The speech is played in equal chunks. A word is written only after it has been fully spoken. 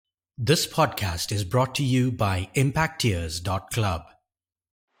This podcast is brought to you by impacteers.club.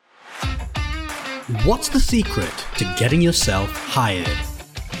 What's the secret to getting yourself hired?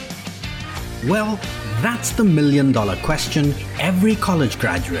 Well, that's the million-dollar question every college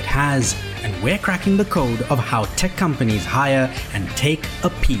graduate has, and we're cracking the code of how tech companies hire and take a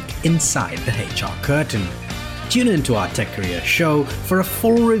peek inside the HR curtain. Tune into our Tech Career show for a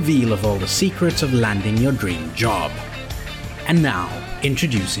full reveal of all the secrets of landing your dream job. And now,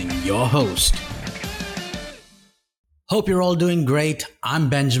 introducing your host. Hope you're all doing great. I'm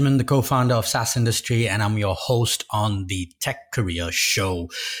Benjamin, the co-founder of SaaS Industry, and I'm your host on the Tech Career Show.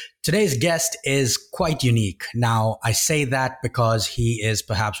 Today's guest is quite unique. Now, I say that because he is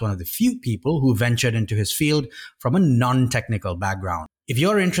perhaps one of the few people who ventured into his field from a non-technical background. If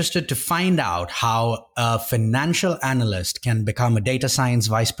you're interested to find out how a financial analyst can become a data science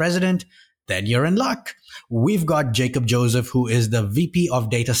vice president, then you're in luck. We've got Jacob Joseph, who is the VP of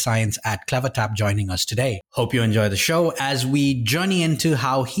Data Science at CleverTap, joining us today. Hope you enjoy the show as we journey into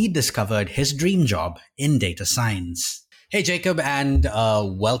how he discovered his dream job in data science. Hey, Jacob, and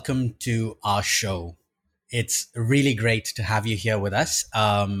welcome to our show. It's really great to have you here with us.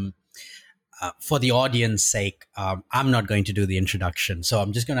 For the audience sake, I'm not going to do the introduction, so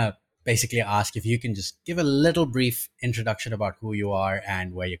I'm just going to basically ask if you can just give a little brief introduction about who you are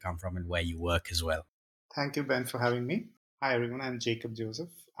and where you come from and where you work as well. Thank you, Ben, for having me. Hi, everyone. I'm Jacob Joseph.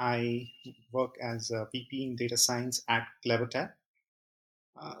 I work as a VP in data science at CleverTap.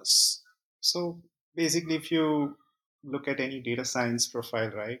 So basically, if you look at any data science profile,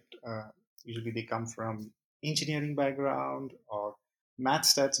 right, usually they come from engineering background or math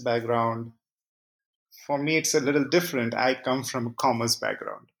stats background. For me, it's a little different. I come from a commerce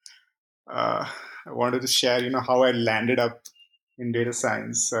background. I wanted to share, how I landed up in data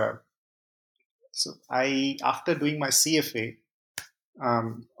science. So after doing my CFA,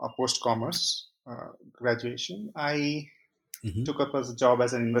 post-commerce graduation, I took up as a job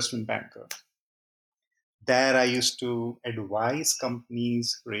as an investment banker. There I used to advise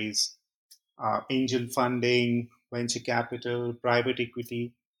companies raise angel funding, venture capital, private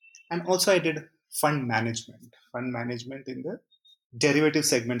equity, and also I did fund management in the derivative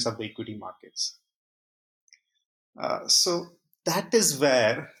segments of the equity markets. So that is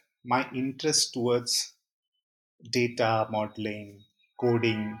where my interest towards data modeling,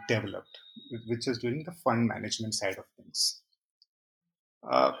 coding developed, which is during the fund management side of things.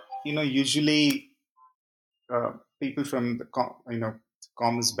 Usually people from the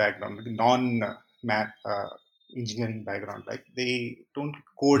commerce background, like non-math engineering background, like they don't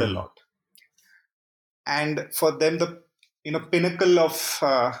code a lot, and for them the pinnacle of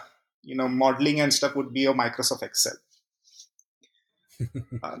modeling and stuff would be a Microsoft Excel.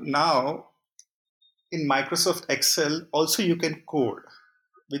 Now in Microsoft Excel also you can code,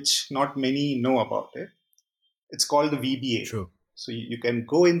 which not many know about it. It's called the VBA. True. So you can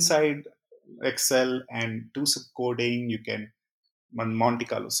go inside Excel and do some coding. You can run Monte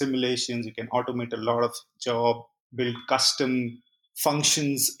Carlo simulations. You can automate a lot of job, build custom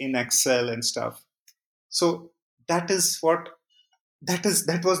functions in Excel and stuff. So that was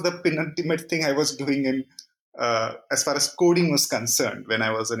the penultimate thing I was doing in as far as coding was concerned when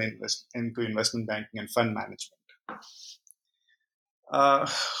I was into investment banking and fund management.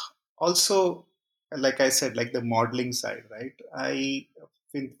 Also, like I said, like the modeling side, right?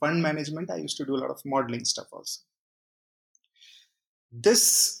 In fund management, I used to do a lot of modeling stuff also.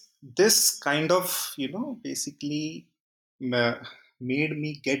 This kind of, basically made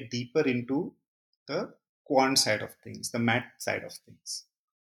me get deeper into the quant side of things, the math side of things.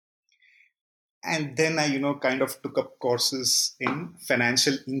 And then I, kind of took up courses in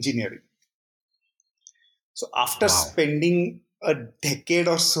financial engineering. So after spending a decade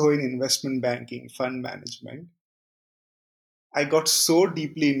or so in investment banking, fund management, I got so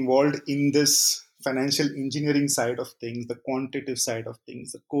deeply involved in this financial engineering side of things, the quantitative side of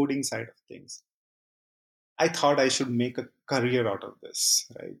things, the coding side of things. I thought I should make a career out of this,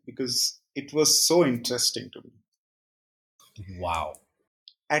 right? Because it was so interesting to me. Wow.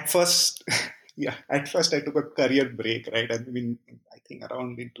 At first I took a career break, right? I mean, I think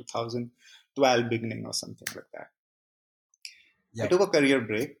around in 2012 beginning or something like that. Yep. I took a career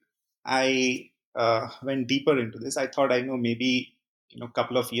break. I went deeper into this. I thought maybe a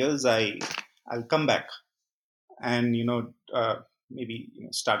couple of years I'll come back and maybe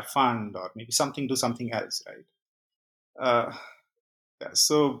start a fund or maybe do something else, right?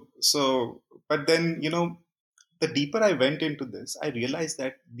 But then the deeper I went into this, I realized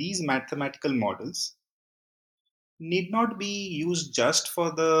that these mathematical models need not be used just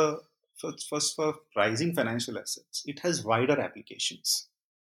for pricing financial assets. It has wider applications.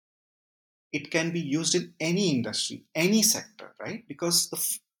 it can be used in any industry, any sector, right? Because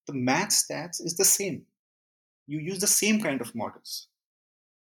the math stats is the same. You use the same kind of models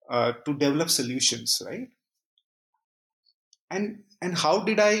to develop solutions, right? And how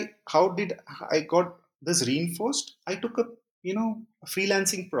did I got this reinforced? I took up,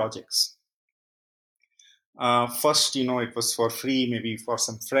 freelancing projects. First, it was for free, maybe for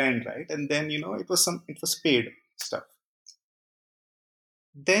some friend, right? And then, it was paid stuff.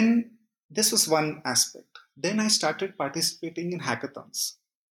 Then this was one aspect. Then I started participating in hackathons.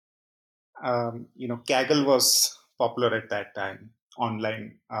 Kaggle was popular at that time,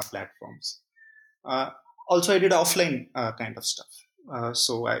 online platforms. Uh, Also, I did offline kind of stuff.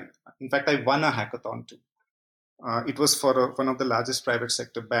 In fact, I won a hackathon too. It was for one of the largest private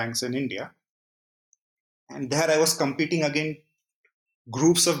sector banks in India, and there I was competing against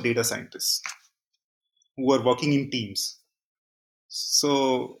groups of data scientists who were working in teams.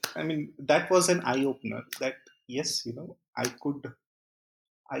 So, I mean, that was an eye opener. That yes, I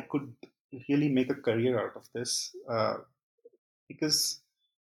could really make a career out of this, because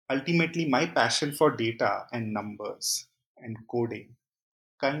ultimately my passion for data and numbers and coding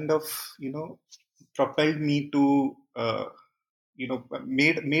kind of, propelled me to,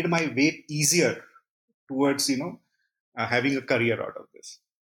 made my way easier towards, having a career out of this.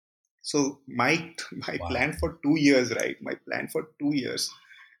 So my Wow. plan for 2 years, right? My plan for 2 years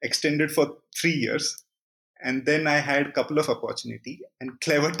extended for 3 years, and then I had a couple of opportunity, and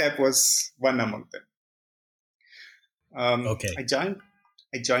CleverTap was one among them. Um, I Okay. joined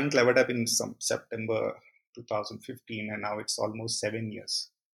I joined CleverTap in some September 2015, and now it's almost 7 years.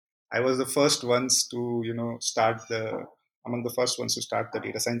 I was the first ones to, start the among the first ones to start the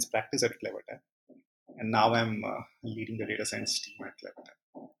data science practice at CleverTap, and now I'm leading the data science team at CleverTap.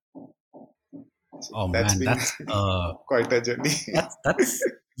 So Oh that's man, been quite a journey. that's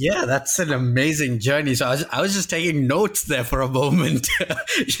yeah, that's an amazing journey. So I was just taking notes there for a moment.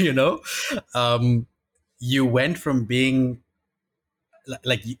 you know, um, you went from being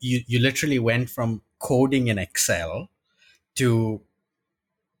like you literally went from coding in Excel to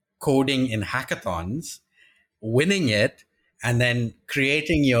coding in hackathons, winning it, and then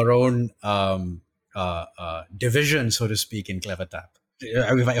creating your own division, so to speak, in CleverTap.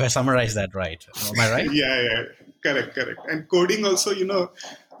 If I summarize that right, am I right? Yeah, yeah, correct. And coding also,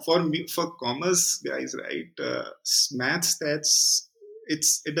 for me, for commerce guys, right? Math stats,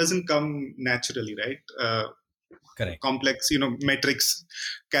 it doesn't come naturally, right? Correct. Complex, metrics,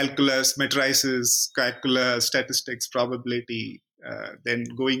 calculus, matrices, calculus, statistics, probability, then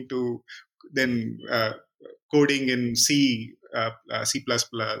going to then coding in C++,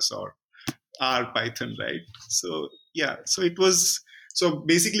 or R, Python, right? So yeah, so it was, so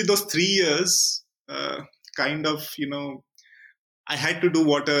basically those 3 years, kind of, I had to do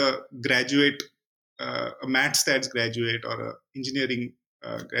what a graduate, a math stats graduate or a engineering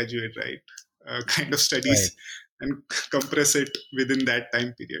graduate, right? Kind of Right. studies, and compress it within that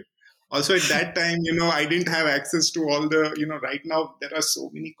time period. Also, at that time, I didn't have access to all the, right now there are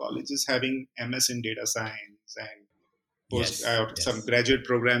so many colleges having MS in data science and Yes. some Yes. graduate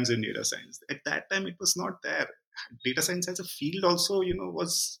programs in data science. At that time, it was not there. Data science as a field also,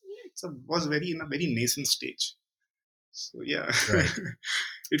 was very in a very nascent stage. So yeah, Right.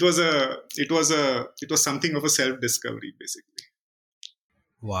 it was something of a self discovery, basically.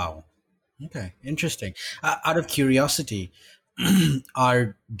 Wow. Okay. Interesting. Out of curiosity,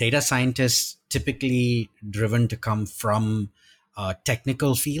 are data scientists typically driven to come from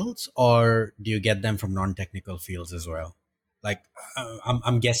technical fields, or do you get them from non-technical fields as well? Like,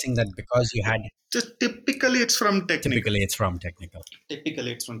 I'm guessing that because you had Just typically, it's from technical. typically it's from technical.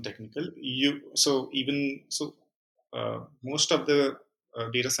 Typically, it's from technical. Most of the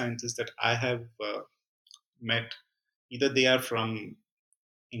data scientists that I have met, either they are from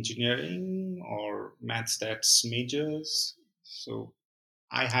engineering or math stats majors. So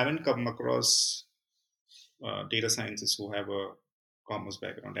I haven't come across data scientists who have a commerce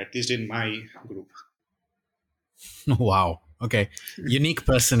background, at least in my group. Wow. Okay. Unique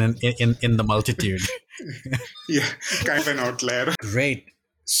person in the multitude. Yeah, kind of an outlier. Great.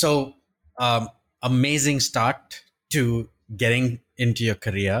 So, amazing start to getting into your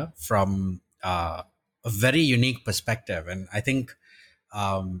career from a very unique perspective. And I think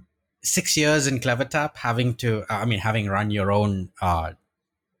 6 years in CleverTap, having run your own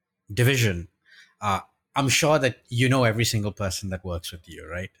division, uh, I'm sure that you know every single person that works with you,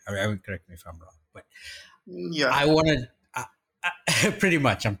 right? I mean, correct me if I'm wrong, but Yeah. I want to. Pretty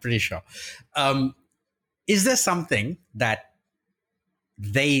much, I'm pretty sure. Um, is there something that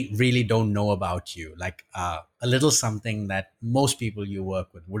they really don't know about you, like a little something that most people you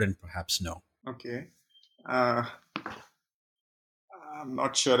work with wouldn't perhaps know. Okay. Uh, I'm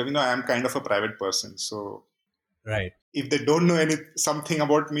not sure. I'm kind of a private person, so Right. if they don't know any something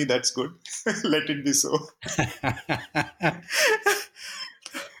about me, that's good. Let it be so.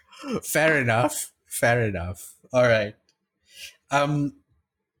 Fair enough. Fair enough. All right. Um,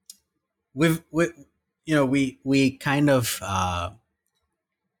 we we kind of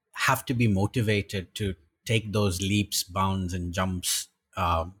have to be motivated to take those leaps, bounds, and jumps,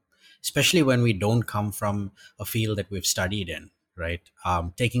 especially when we don't come from a field that we've studied in. Right,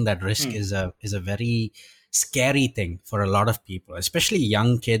 taking that risk Hmm. is a very scary thing for a lot of people, especially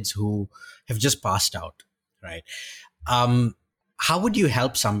young kids who have just passed out. Right. Um, how would you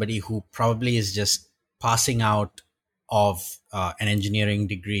help somebody who probably is just passing out of an engineering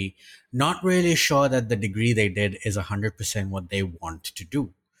degree, not really sure that the degree they did is 100% what they want to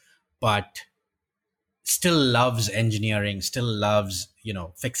do, but still loves engineering, still loves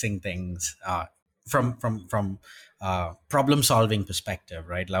fixing things from problem solving perspective,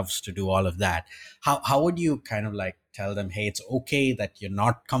 right? Loves to do all of that. How would you kind of like tell them, hey, it's okay that you're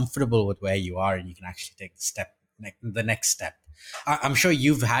not comfortable with where you are, and you can actually take the next step. I'm sure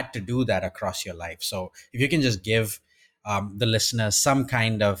you've had to do that across your life. So if you can just give the listeners some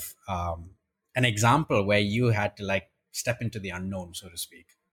kind of an example where you had to like step into the unknown, so to speak.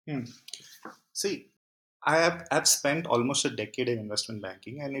 Hmm. See, I've spent almost a decade in investment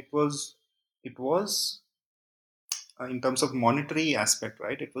banking, and it was in terms of monetary aspect,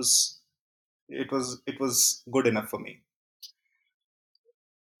 right? It was good enough for me,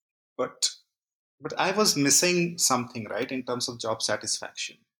 but I was missing something, right, in terms of job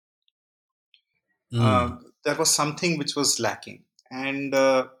satisfaction. Mm, There was something which was lacking, and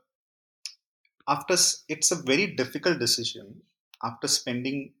it's a very difficult decision after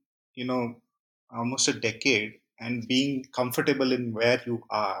spending, you know, almost a decade and being comfortable in where you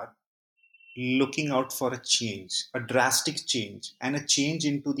are, looking out for a change, a drastic change, and a change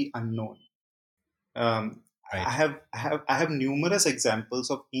into the unknown. Um, right. I have numerous examples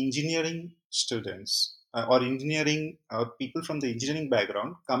of engineering students or engineering people from the engineering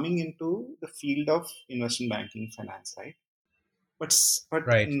background coming into the field of investment banking finance, right? But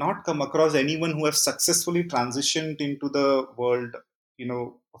Right. not come across anyone who have successfully transitioned into the world,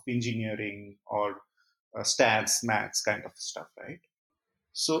 of engineering or stats, maths kind of stuff, right?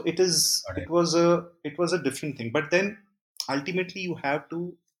 So Got it it. was a different thing. But then ultimately you have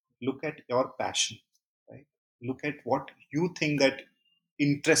to look at your passion, right? Look at what you think that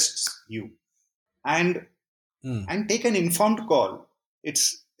interests you, and Mm, take an informed call.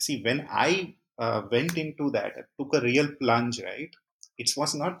 It's See, when I went into that, I took a real plunge, right? It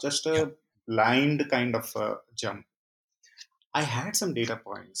was not just yeah. a blind kind of jump. I had some data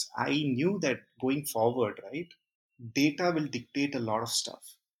points. I knew that going forward, right, data will dictate a lot of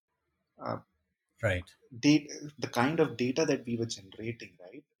stuff. Uh, Right. the kind of data that we were generating,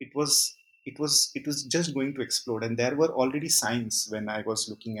 right, it was just going to explode, and there were already signs when I was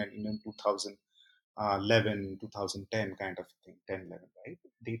looking at 2011, 2010 kind of thing, 10, 11, right?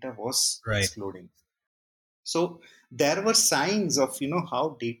 Data was Right. exploding. So there were signs of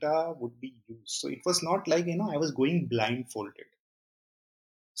how data would be used. So it was not like I was going blindfolded.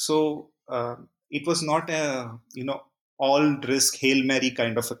 So it was not a all risk hail mary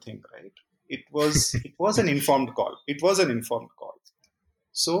kind of a thing, right? It was an informed call. It was an informed call.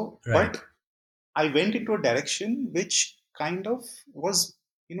 So, Right. but I went into a direction which kind of was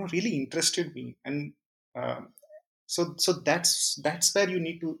really interested me, and um, so that's where you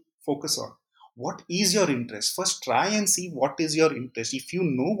need to focus on. What is your interest? First, try and see what is your interest. If you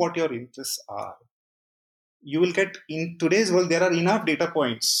know what your interests are, you will get, in today's world there are enough data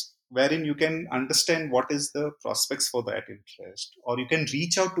points wherein you can understand what is the prospects for that interest, or you can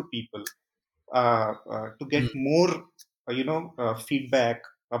reach out to people to get Mm, more feedback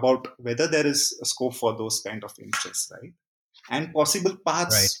about whether there is a scope for those kind of interests, right, and possible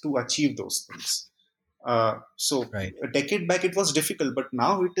right. paths to achieve those things. So Right. a decade back it was difficult, but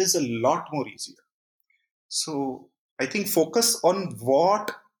now it is a lot more easier. So I think focus on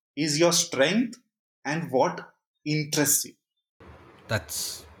what is your strength and what interests you.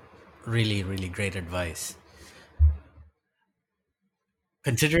 That's really, really great advice.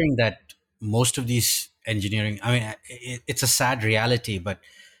 Considering that most of these engineering, I mean, it's a sad reality, but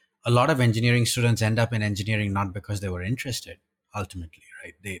a lot of engineering students end up in engineering not because they were interested ultimately,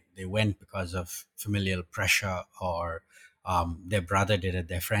 right? They went because of familial pressure, or their brother did it,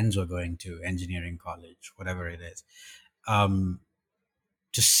 their friends were going to engineering college, whatever it is.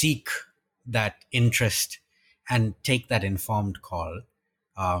 To seek that interest and take that informed call.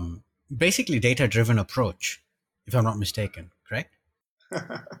 basically data driven approach, if I'm not mistaken, correct?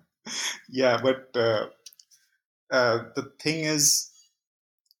 Yeah, but the thing is,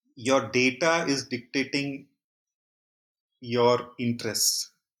 your data is dictating your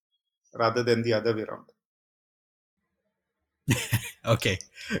interests rather than the other way around, Okay,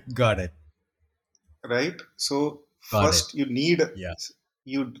 got it. right? So Got it. first you need Yeah.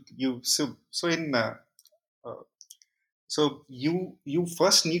 so in uh, so you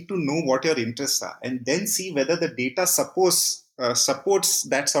first need to know what your interests are, and then see whether the data supports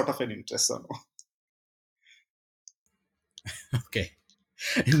that sort of an interest or no. Okay.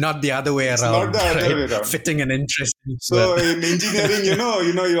 Not the other way It's not the around, other right? way around. Fitting an interest into So in engineering, you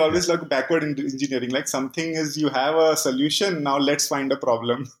yeah. always look backward into engineering. Like something is you have a solution, now let's find a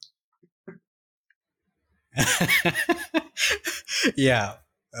problem. Yeah.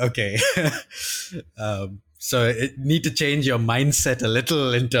 Okay. So it need to change your mindset a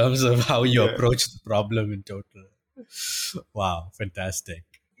little in terms of how you Yeah. approach the problem in total. Wow, fantastic.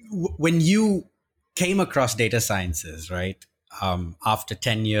 When you came across data sciences, right, after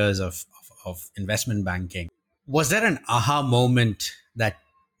 10 years of investment banking, was there an aha moment that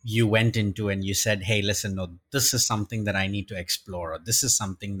you went into and you said, hey, listen, no, this is something that I need to explore, or this is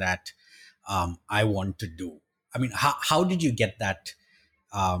something that I want to do? I mean, how did you get that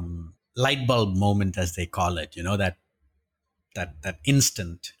light bulb moment, as they call it, that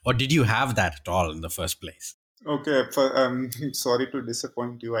instant? Or did you have that at all in the first place? Okay. Sorry to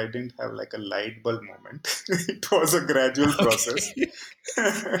disappoint you. I didn't have like a light bulb moment. It was a gradual process. Okay.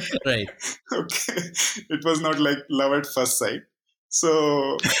 Right. Okay. It was not like love at first sight.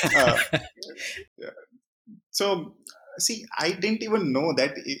 So, so see, I didn't even know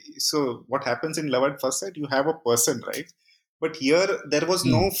that. So, what happens in love at first sight? You have a person, right? But here, there was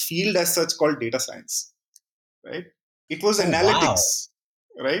no Mm. field as such called data science, right? It was Oh, wow. analytics,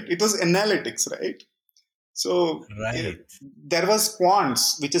 right? It was analytics, right? So Right. there was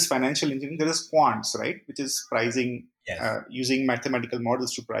quants, which is financial engineering. There is quants, right, which is pricing Yes. using mathematical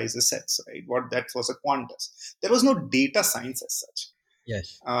models to price assets, right? What that was a quant does. There was no data science as such.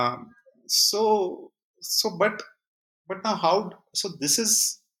 Yes. Um, so but now how? So this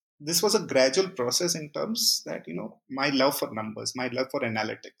was a gradual process in terms that my love for numbers, my love for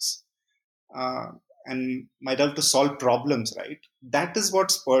analytics, uh, and my love to solve problems, right? That is what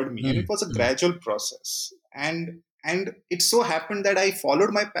spurred me, and it Mm. was a Mm. gradual process. And it so happened that I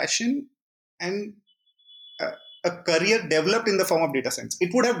followed my passion, and uh, a career developed in the form of data science.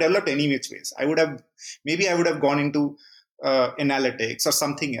 It would have developed any which ways. I would have gone into analytics or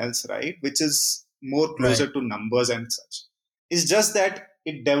something else, right? Which is more Right. closer to numbers and such. It's just that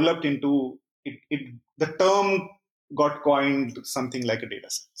it developed into the term got coined something like a data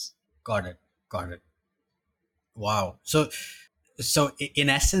science. Got it. Got it. Wow. So in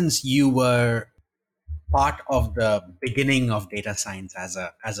essence, you were part of the beginning of data science as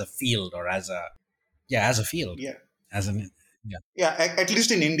a field, or as a field, Yeah. as an yeah. Yeah, at least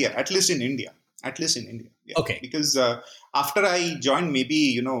in India, yeah. Okay. Because after I joined,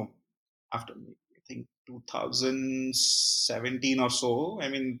 maybe after I think 2017 or so. I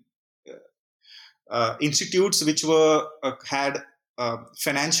mean, institutes which were had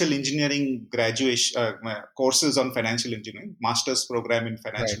financial engineering graduation courses on financial engineering, master's program in Right.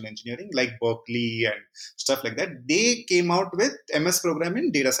 financial engineering, like Berkeley and stuff like that. They came out with MS program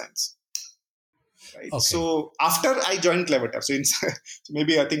in data science, right? Okay. So after I joined Clevertap, so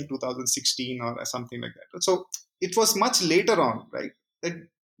maybe I think 2016 or something like that. So it was much later on, right? That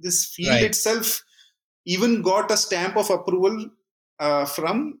this field Right. itself even got a stamp of approval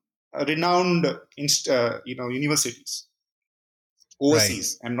from renowned universities Right.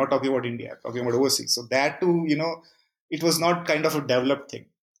 overseas. I'm not talking about India, I'm talking about overseas. So that too, it was not kind of a developed thing.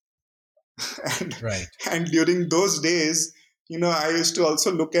 and, Right. and during those days, I used to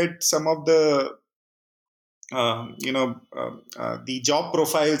also look at some of the the job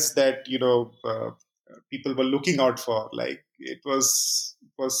profiles that people were looking out for. Like it was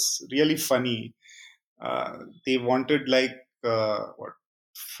really funny. They wanted like what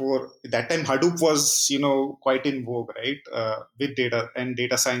for that time Hadoop was quite in vogue, right? With data, and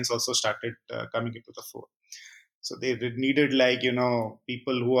data science also started coming into the fore. So they needed like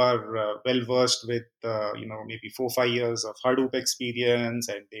people who are well versed with maybe 4 5 years of Hadoop experience,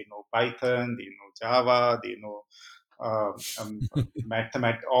 and they know Python, they know Java, they know all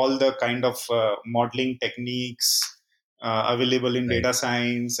the kind of modeling techniques available in Right. data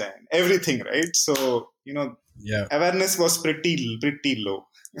science and everything, right? So Yeah. awareness was pretty low.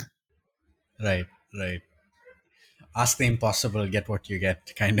 Right. Right. Ask the impossible, get what you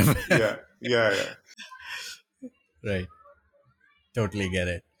get, kind of. Yeah, yeah, yeah. Right. Totally get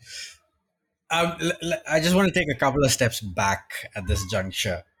it. I just want to take a couple of steps back at this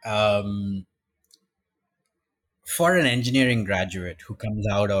juncture. For an engineering graduate who comes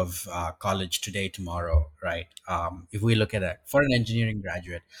out of college today, tomorrow, right? If we look at it, for an engineering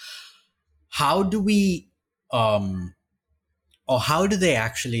graduate, how do we, or how do they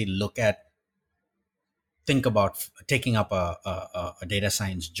actually look at, think about taking up a data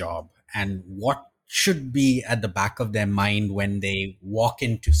science job, and what should be at the back of their mind when they walk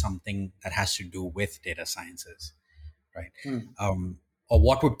into something that has to do with data sciences, right? Hmm. Um, or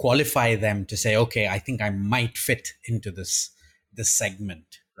what would qualify them to say, okay, I think I might fit into this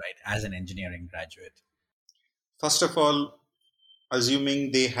segment, right, as an engineering graduate. First of all,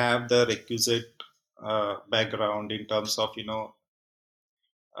 assuming they have the requisite background in terms of,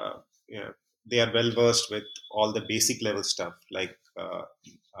 uh, yeah, they are well versed with all the basic level stuff like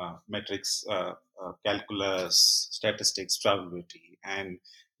metrics, calculus, statistics, probability, and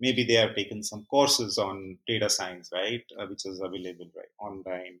maybe they have taken some courses on data science, right, which is available right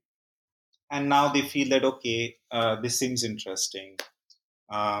online. And now they feel that okay, this seems interesting,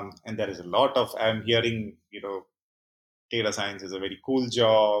 and there is a lot of I'm hearing, data science is a very cool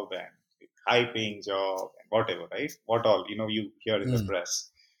job and high paying job and whatever, right? What all you hear in the Mm,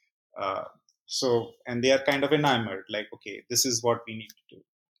 press. Uh, so, and they are kind of enamored, like, okay, this is what we need to do.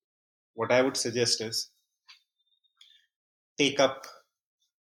 What I would suggest is take up,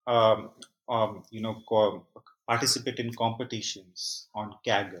 um, participate in competitions on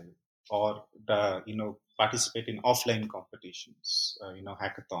Kaggle, or participate in offline competitions,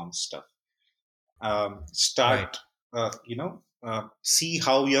 hackathon stuff. right, Start, see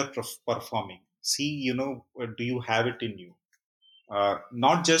how you're performing. See, do you have it in you?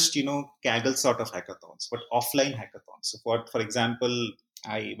 Not just Kaggle sort of hackathons, but offline hackathons. So, for example,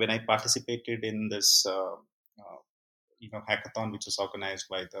 I when I participated in this hackathon, which was organized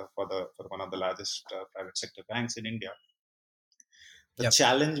by the for one of the largest private sector banks in India, the yep,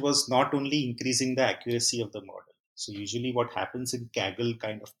 challenge was not only increasing the accuracy of the model. So usually, what happens in Kaggle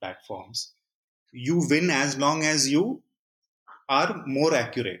kind of platforms, you win as long as you are more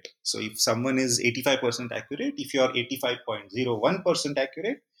accurate. So if someone is 85% accurate, if you are 85.01%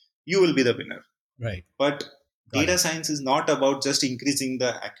 accurate, you will be the winner. right, But got data it, science is not about just increasing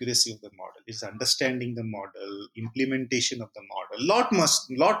the accuracy of the model. It's understanding the model, implementation of the model,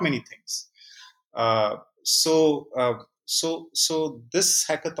 lot many things. So this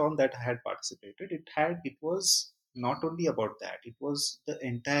hackathon that I had participated, it was not only about that. It was the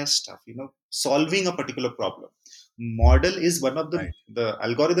entire stuff. Solving a particular problem. Model is one of right, the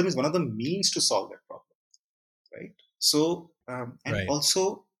algorithm is one of the means to solve that problem, right? So, and right,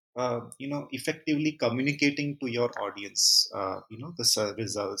 also, effectively communicating to your audience, the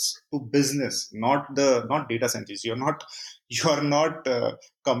results to business, not data scientists. You're not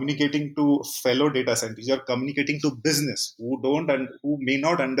communicating to fellow data scientists. You're communicating to business who may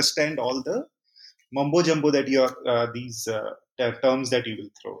not understand all the mumbo jumbo that you're these terms that you will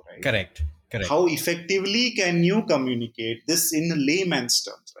throw, right? correct, correct, How effectively can you communicate this in layman's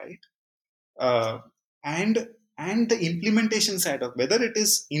terms, right? uh, and and the implementation side of whether it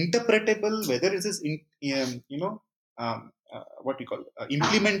is interpretable, whether it is what we call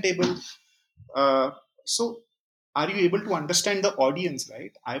implementable. uh, so are you able to understand the audience,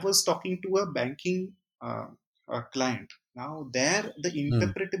 right? I was talking to a banking client. Now there the mm,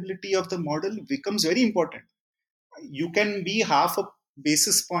 interpretability of the model becomes very important. You can be half a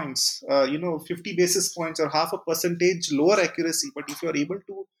basis points, 50 basis points or half a percentage lower accuracy, but if you are able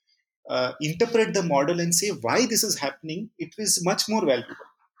to interpret the model and say why this is happening, it is much more valuable.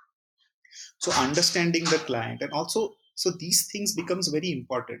 So understanding the client, and also, so these things becomes very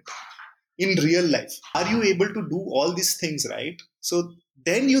important in real life. Are you able to do all these things, right? So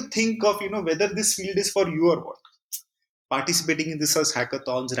then you think of whether this field is for you or what. Participating in this as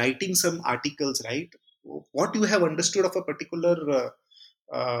hackathons, writing some articles, right? What you have understood of a particular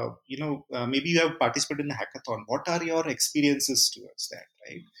maybe you have participated in a hackathon. What are your experiences towards that,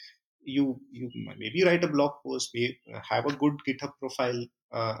 right? You maybe write a blog post, have a good GitHub profile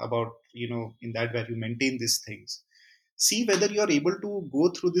about in that where you maintain these things. See whether you are able to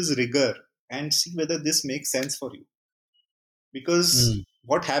go through this rigor and see whether this makes sense for you. Because mm,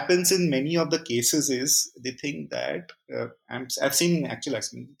 what happens in many of the cases is they think that I've seen actual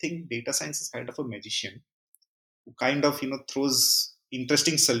accident. They think data science is kind of a magician who kind of throws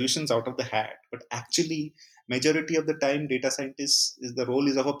interesting solutions out of the hat, but actually majority of the time data scientist is the role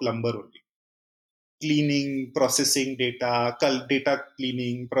is of a plumber only, cleaning, processing data, data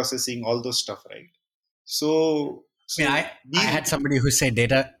cleaning, processing, all those stuff, right? So, I mean, so I be had somebody who said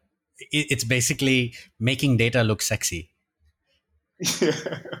data, it's basically making data look sexy.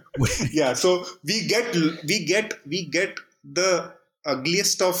 Yeah, so we get the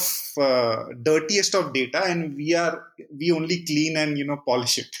ugliest of dirtiest of data, and we only clean and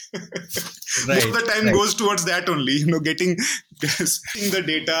polish it. Most of Right, the time right, goes towards that only, getting splitting the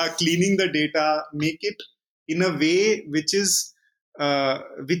data, cleaning the data, make it in a way which is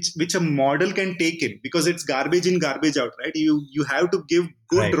which a model can take in, because it's garbage in, garbage out, right? You have to give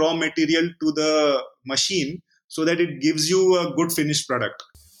good right. raw material to the machine so that it gives you a good finished product.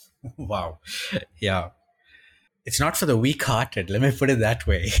 Wow. Yeah. It's not for the weak-hearted. Let me put it that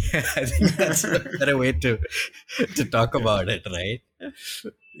way. I think that's a better way to talk about it, right? Yeah.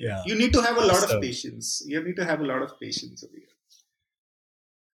 Yeah. You need to have a lot of Awesome. patience. You need to have a lot of patience over here,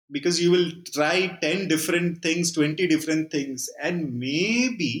 because you will try 10 different things, 20 different things, and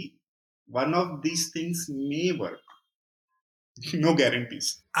maybe one of these things may work. No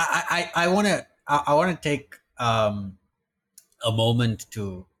guarantees. I want to I want to take a moment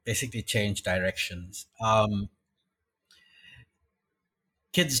to basically change directions.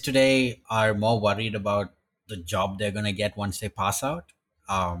 Kids today are more worried about the job they're going to get once they pass out.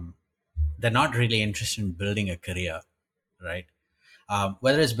 Um, they're not really interested in building a career, right?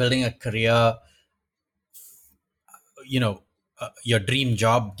 Whether it's building a career, you know, your dream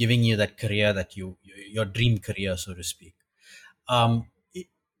job, giving you that career that your dream career, so to speak. Um,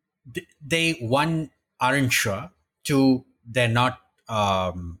 they one aren't sure, two they're not,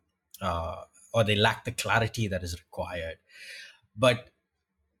 or they lack the clarity that is required. But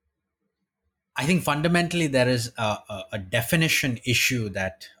I think fundamentally there is a definition issue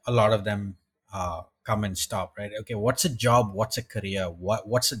that a lot of them come and stop. Right? Okay, what's a job? What's a career?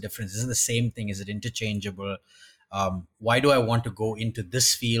 What's the difference? Is it the same thing? Is it interchangeable? Why do I want to go into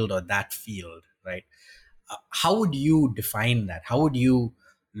this field or that field? Right? How would you define that? How would you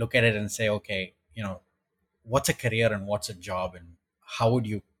look at it and say, okay, what's a career and what's a job, and how would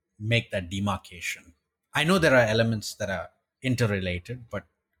you make that demarcation? I know there are elements that are interrelated, but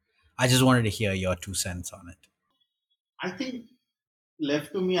I just wanted to hear your 2 cents on it. I think,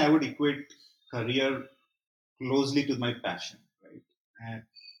 left to me, I would equate career closely to my passion, right? And,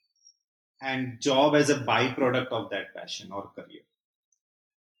 and job as a byproduct of that passion or career.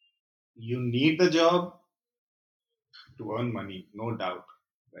 You need the job to earn money, no doubt,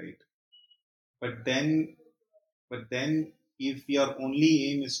 right? But then, if your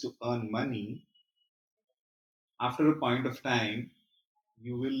only aim is to earn money, after a point of time,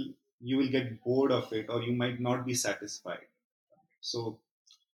 you will you will get bored of it, or you might not be satisfied. So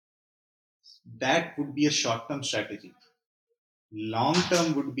that would be a short-term strategy.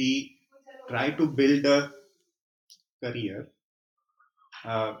 Long-term would be try to build a career.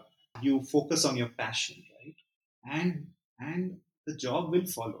 Uh, you focus on your passion, right? And the job will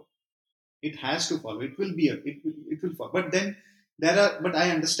follow. It has to follow. It will follow. But then but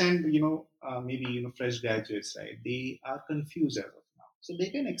I understand, maybe, fresh graduates, right? They are confused as of now, so they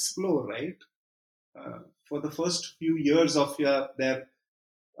can explore, right? For the first few years of their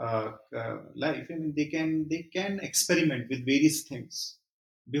life, I mean, they can experiment with various things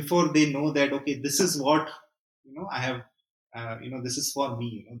before they know that, okay, this is what, I have, this is for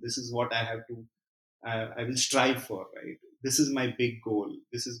me, this is what I have to, I will strive for, right? This is my big goal.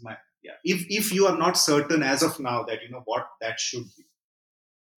 This is my, yeah. If you are not certain as of now that what that should be,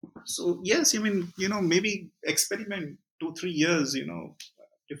 so yes, I mean, maybe experiment 2 3 years,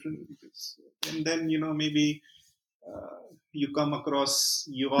 different, and then maybe you come across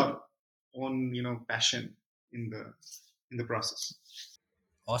your own passion in the process.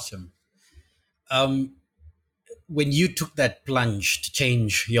 Awesome. Um, when you took that plunge to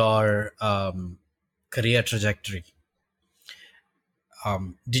change your career trajectory,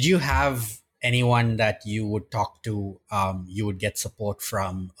 did you have anyone that you would talk to? You would get support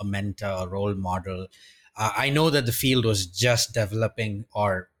from a mentor, a role model. I know that the field was just developing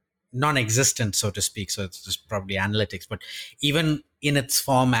or non-existent, so to speak. So it's just probably analytics. But even in its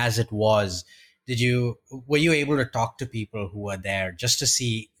form as it was, were you able to talk to people who were there just to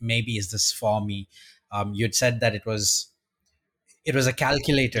see, maybe is this for me? You'd said that it was a Yeah.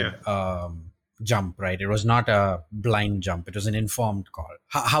 calculated jump, right? It was not a blind jump. It was an informed call.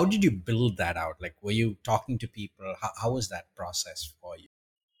 How did you build that out? Like, were you talking to people? How was that process for you?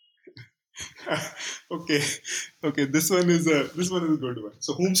 Okay. Okay, this one is a good one.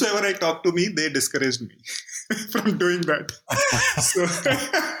 So whomsoever I talk to me, they discouraged me from doing that. So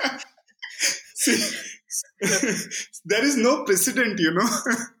see, there is no precedent,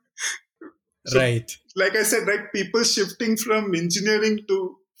 So, Right, like I said, right, people shifting from engineering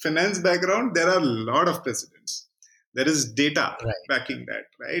to finance background, there are a lot of precedents. There is data right, backing that,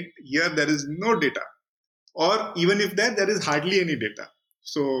 right? Here, there is no data. or even if there is hardly any data.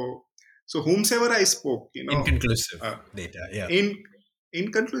 So whomsoever I spoke, Inconclusive uh, data. Yeah. in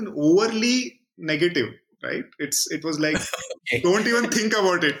in conclusion, overly negative, right? It was like, Okay. don't even think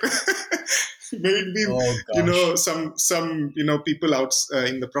about it. May it be, Oh gosh. some people out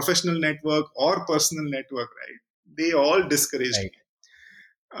in the professional network or personal network, right? They all discouraged Right. me.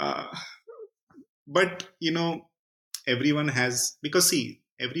 uh, but everyone has, because see,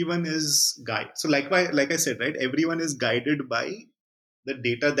 everyone is guide. So like I said, right, everyone is guided by the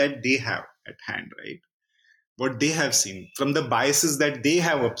data that they have at hand, right? What they have seen from the biases that they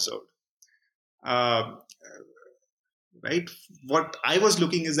have observed. uh, right, what I was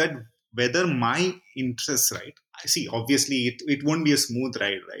looking is that whether my interests, right, I see, obviously it won't be a smooth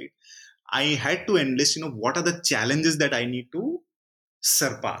ride, right? I had to enlist, what are the challenges that I need to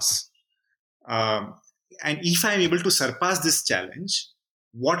surpass. um, and if I'm able to surpass this challenge,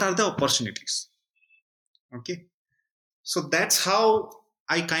 what are the opportunities? Okay. So that's how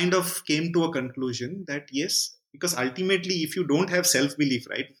I kind of came to a conclusion that yes, because ultimately, if you don't have self belief,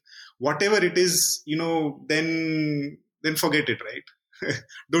 right, whatever it is, then forget it, right?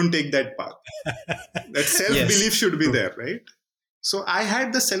 Don't take that path. That self Yes. belief should be True. there, right? So I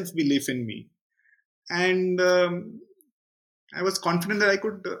had the self belief in me, and I was confident that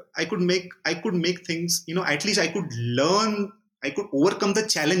I could make things. At least I could learn. I could overcome the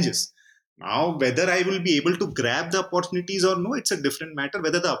challenges. Now, whether I will be able to grab the opportunities or no, it's a different matter.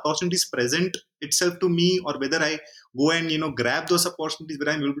 Whether the opportunities present itself to me, or whether I go and grab those opportunities,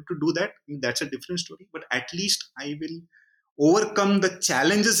 whether I'm able to do that, that's a different story. But at least I will overcome the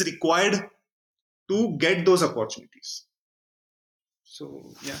challenges required to get those opportunities.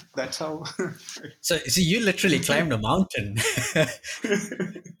 So yeah, that's how. So you literally climbed a mountain.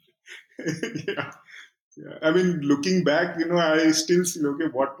 Yeah. Yeah, I mean, looking back, I still see, okay,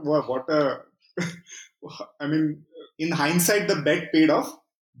 what a, I mean, in hindsight, the bet paid off,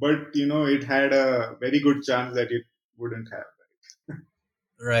 but it had a very good chance that it wouldn't have.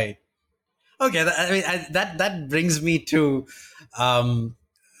 Right. Okay. That brings me to um,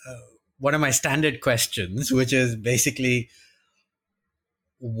 uh, one of my standard questions, which is basically,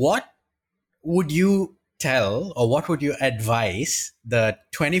 what would you tell or what would you advise the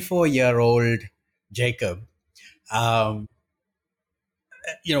 24-year-old Jacob? Um,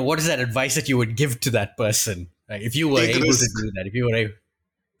 what is that advice that you would give to that person? Right? If you were Take able to risk, do that, if you were able.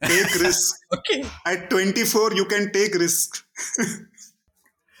 take risk. Okay. At 24, you can take risk.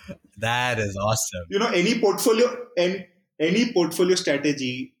 That is awesome. Any portfolio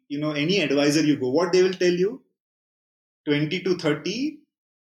strategy, any advisor you go, what they will tell you, 20 to 30,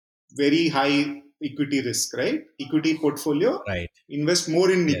 very high equity risk, right? Equity portfolio, Right. invest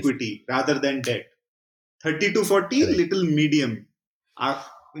more in Yes. equity rather than debt. 30 to 40, Correct. little medium.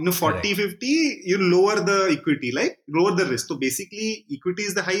 40, Correct. 50, you lower the equity, like lower the risk. So basically, equity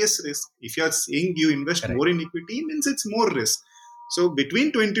is the highest risk. If you are saying you invest Correct. more in equity, means it's more risk. So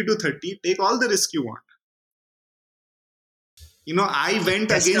between 20 to 30, take all the risk you want. I So went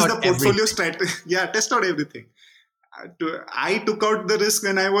test against out the portfolio everything. strategy. Yeah, test out everything. I took out the risk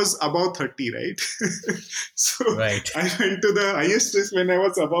when I was about 30, right? So Right. I went to the highest risk when I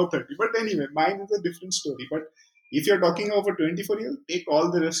was about 30. But anyway, mine is a different story. But if you're talking over 24 years, take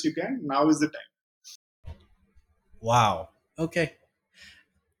all the risk you can. Now is the time. Wow. Okay.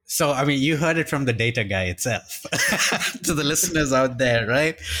 So, I mean, you heard it from the data guy itself. To the listeners out there,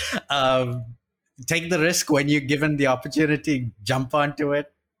 right? Um, Take the risk when you're given the opportunity, jump onto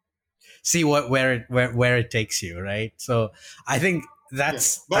it, see where it takes you, right? So, I think Yeah.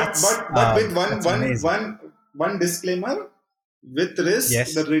 But with that's amazing. one disclaimer, with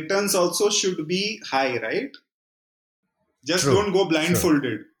risk, the Yes, returns also should be high, right? Just true, don't go true.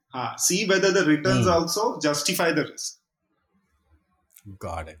 blindfolded. See whether the returns Mm, also justify the risk.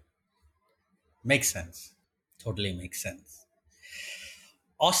 got it. Makes sense. Totally makes sense.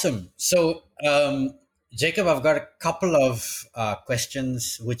 Awesome. So, Jacob, I've got a couple of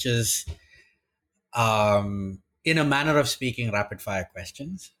questions, which is, in a manner of speaking, rapid fire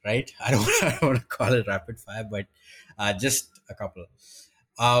questions, right? I don't want to call it rapid fire, but just a couple.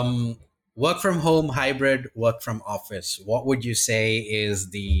 Um, Work from home, hybrid, work from office. What would you say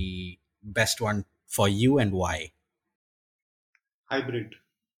is the best one for you and why? Hybrid.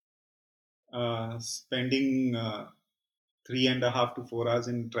 Spending 3.5 to 4 hours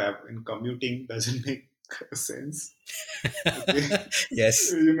in travel in commuting doesn't make sense. Okay.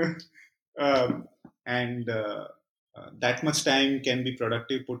 Yes, you know um, and that much time can be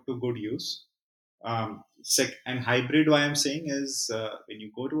productive, put to good use. And hybrid, why I'm saying is, when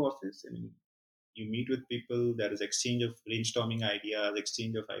you go to office and you meet with people, there is exchange of brainstorming ideas,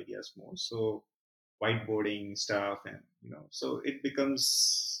 exchange of ideas more. So whiteboarding stuff, and so it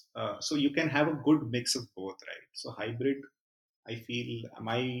becomes so you can have a good mix of both, right? So hybrid, I feel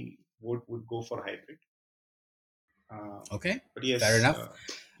my vote would go for hybrid. uh, Okay, but fair yes, enough.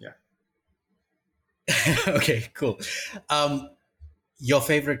 yeah. Okay, cool. Um, your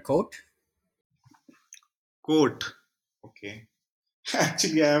favorite quote? Quote. Okay.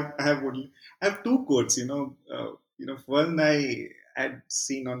 Actually, I have two quotes. One I had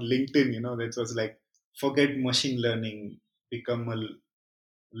seen on LinkedIn. That was like, "Forget machine learning, become a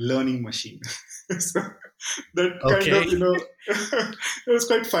learning machine." So that kind Okay, of it was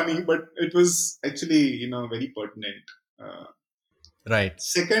quite funny, but it was actually very pertinent. Uh, right.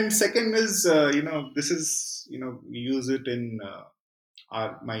 second is this is we use it in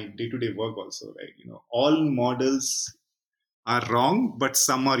our my day to day work also, right? All models are wrong, but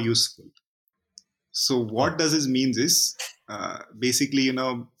some are useful. So what Oh, does this means is basically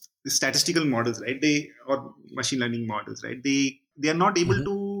the statistical models, right? They or machine learning models, right? They are not able hmm,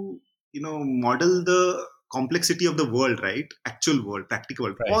 to model the complexity of the world, right? Actual world, practical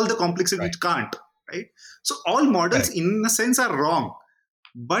world. right, All the complexity right. it can't, right? So all models Correct. in a sense are wrong,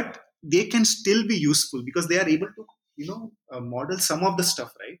 but they can still be useful because they are able to model some of the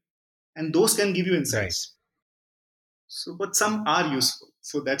stuff, right? And those can give you Right. insights. So, but some are useful.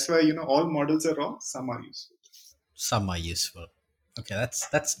 So that's why all models are wrong. Some are useful. Some are useful. Okay,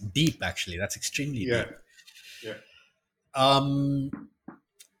 that's deep. Actually, that's extremely Yeah, deep. yeah. Um,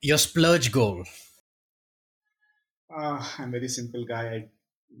 your splurge goal. I'm a very simple guy. I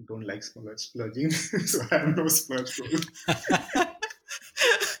don't like splurging, so I have no splurge goal.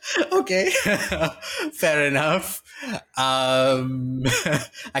 Okay, fair enough.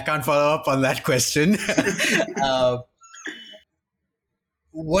 I can't follow up on that question. uh,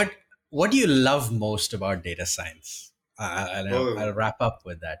 what What do you love most about data science? And I'll Oh, wrap up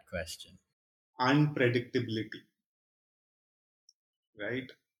with that question. unpredictability, right?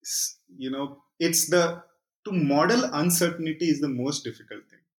 It's the to model uncertainty is the most difficult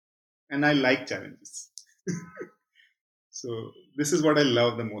thing, and I like challenges. So this is what I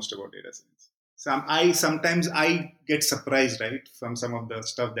love the most about data science. I sometimes I get surprised, right, from some of the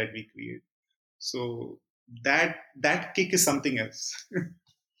stuff that we create. So that kick is something else.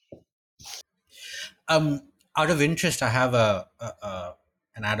 Out of interest, I have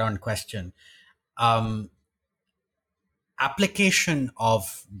an add-on question. Um, Application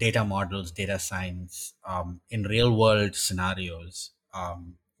of data models, data science in real world scenarios.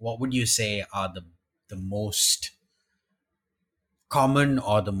 What would you say are the most common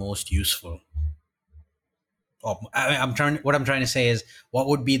or the most useful? Or I'm trying. What I'm trying to say is, what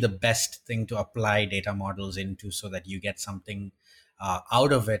would be the best thing to apply data models into so that you get something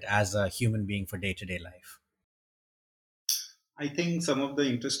out of it as a human being for day to day life? I think some of the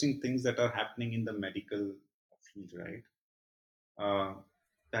interesting things that are happening in the medical field, right? Uh,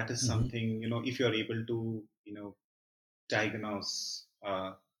 that is Hmm. something, if you're able to diagnose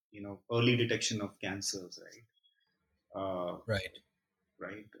early detection of cancers, right? Right.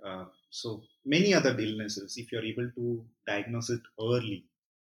 Right. So many other illnesses, if you're able to diagnose it early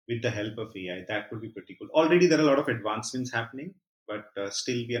with the help of AI, that would be pretty cool. Already there are a lot of advancements happening, but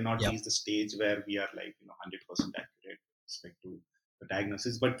still we are not Yep. reached the stage where we are 100% accurate with respect to the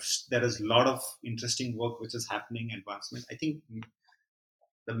diagnosis. But there is a lot of interesting work which is happening, advancement. I think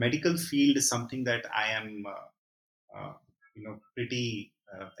the medical field is something that I am, pretty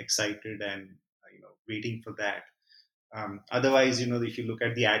excited and waiting for that. Otherwise, if you look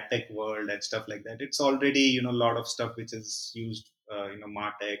at the ad tech world and stuff like that, it's already a lot of stuff which is used.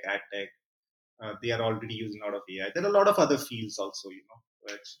 Martech, ad tech, they are already using a lot of AI. There are a lot of other fields also,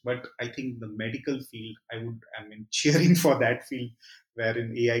 but I think the medical field, I mean, cheering for that field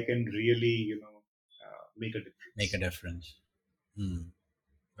wherein AI can really, make a Make a difference. difference. Hmm.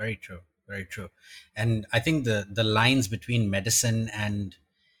 Very true. Very true. And I think the lines between medicine and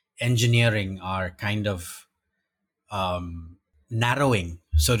engineering are kind of narrowing,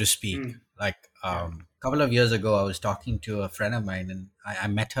 so to speak. Mm, Like yeah. a couple of years ago, I was talking to a friend of mine, and I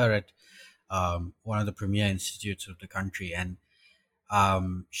met her at one of the premier institutes of the country, and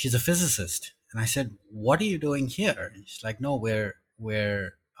she's a physicist. And I said, "What are you doing here?" And she's like, "No, we're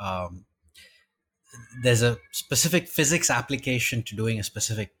there's a specific physics application to doing a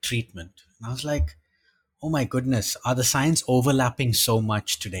specific treatment." And I was like, "Oh my goodness, are the science overlapping so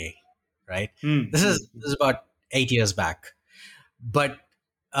much today?" Right? Mm, This is mm, mm. this is about 8 years back, but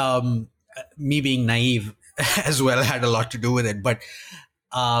um, me being naive as well had a lot to do with it. But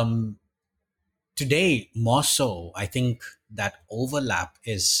um, today, more so, I think that overlap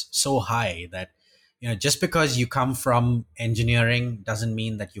is so high that just because you come from engineering doesn't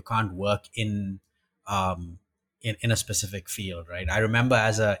mean that you can't work in in a specific field, right? I remember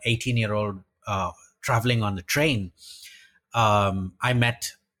as a 18-year-old traveling on the train, I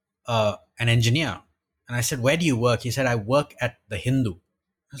met an engineer, and I said, "Where do you work?" He said, "I work at the Hindu."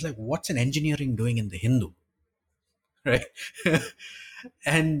 I was like, "What's an engineering doing in the Hindu?" Right?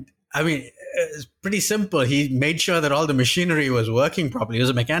 And I mean, it's pretty simple. He made sure that all the machinery was working properly. He was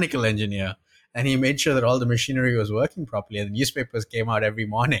a mechanical engineer, and he made sure that all the machinery was working properly. And the newspapers came out every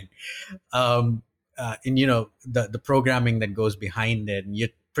morning. And the programming that goes behind it, and you're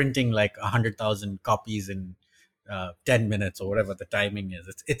printing like 100,000 copies in 10 minutes or whatever the timing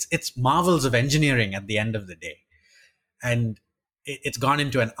is. It's marvels of engineering at the end of the day, and it's gone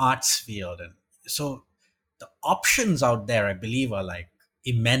into an arts field. And so the options out there, I believe, are like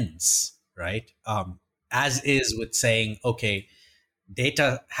immense, right? As is with saying, okay,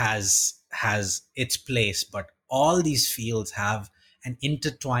 data has its place, but all these fields have an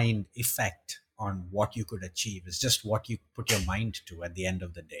intertwined effect on what you could achieve. It's just what you put your mind to at the end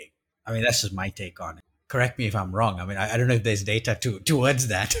of the day. I mean, that's just my take on it. Correct me if I'm wrong. I mean, I don't know if there's data towards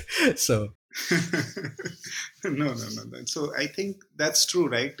that. So No. So I think that's true,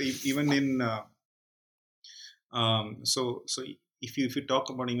 right? Even in so if you talk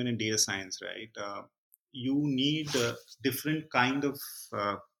about even in data science, right? You need different kind of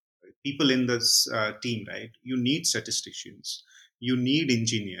uh, people in this team, right? You need statisticians, you need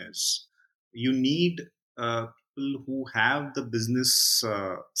engineers, you need people who have the business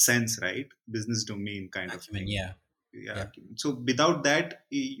sense, right? Business domain kind of acumen, thing. yeah, Yeah. yeah. So without that,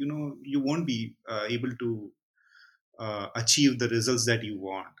 you won't be able to achieve the results that you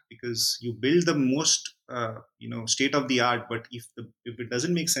want, because you build the most state of the art, but if it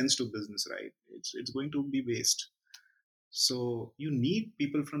doesn't make sense to business, right, it's going to be waste. So you need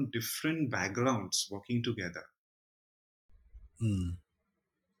people from different backgrounds working together. Mm,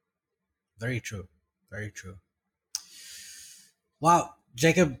 very true. Very true. Wow,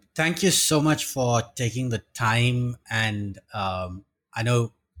 Jacob, thank you so much for taking the time. And I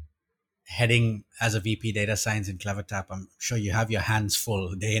know heading as a VP data science in CleverTap, I'm sure you have your hands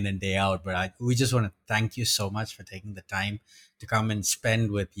full day in and day out. But we just want to thank you so much for taking the time to come and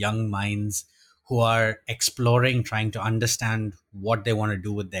spend with young minds who are exploring, trying to understand what they want to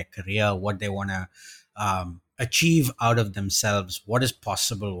do with their career, what they want to achieve out of themselves, what is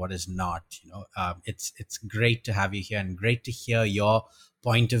possible, what is not. It's great to have you here and great to hear your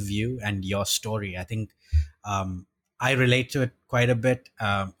point of view and your story. I think um, I relate to it quite a bit.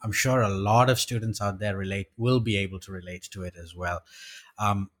 I'm sure a lot of students out there will be able to relate to it as well.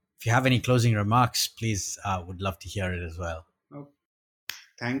 If you have any closing remarks, please, would love to hear it as well. Oh,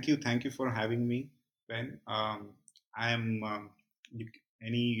 thank you for having me, Ben. I am you,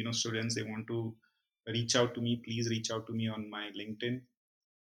 any students, they want to reach out to me, please reach out to me on my LinkedIn,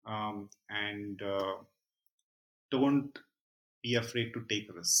 and don't be afraid to take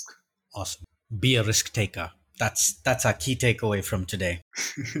a risk. Awesome. Be a risk taker. That's our key takeaway from today.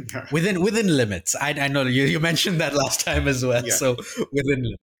 Yeah. Within limits. I know you mentioned that last time as well. Yeah. So within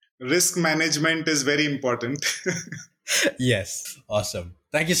limits. Risk management is very important. Yes. Awesome.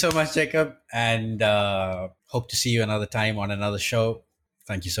 Thank you so much, Jacob, and hope to see you another time on another show.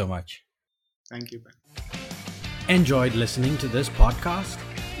 Thank you so much. Thank you, Ben. Enjoyed listening to this podcast?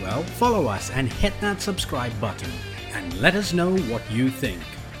 Well, follow us and hit that subscribe button and let us know what you think.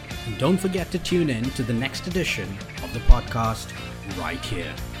 And don't forget to tune in to the next edition of the podcast right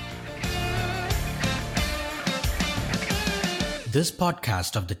here. This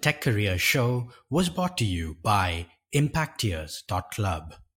podcast of the Tech Career Show was brought to you by Impacteers.club.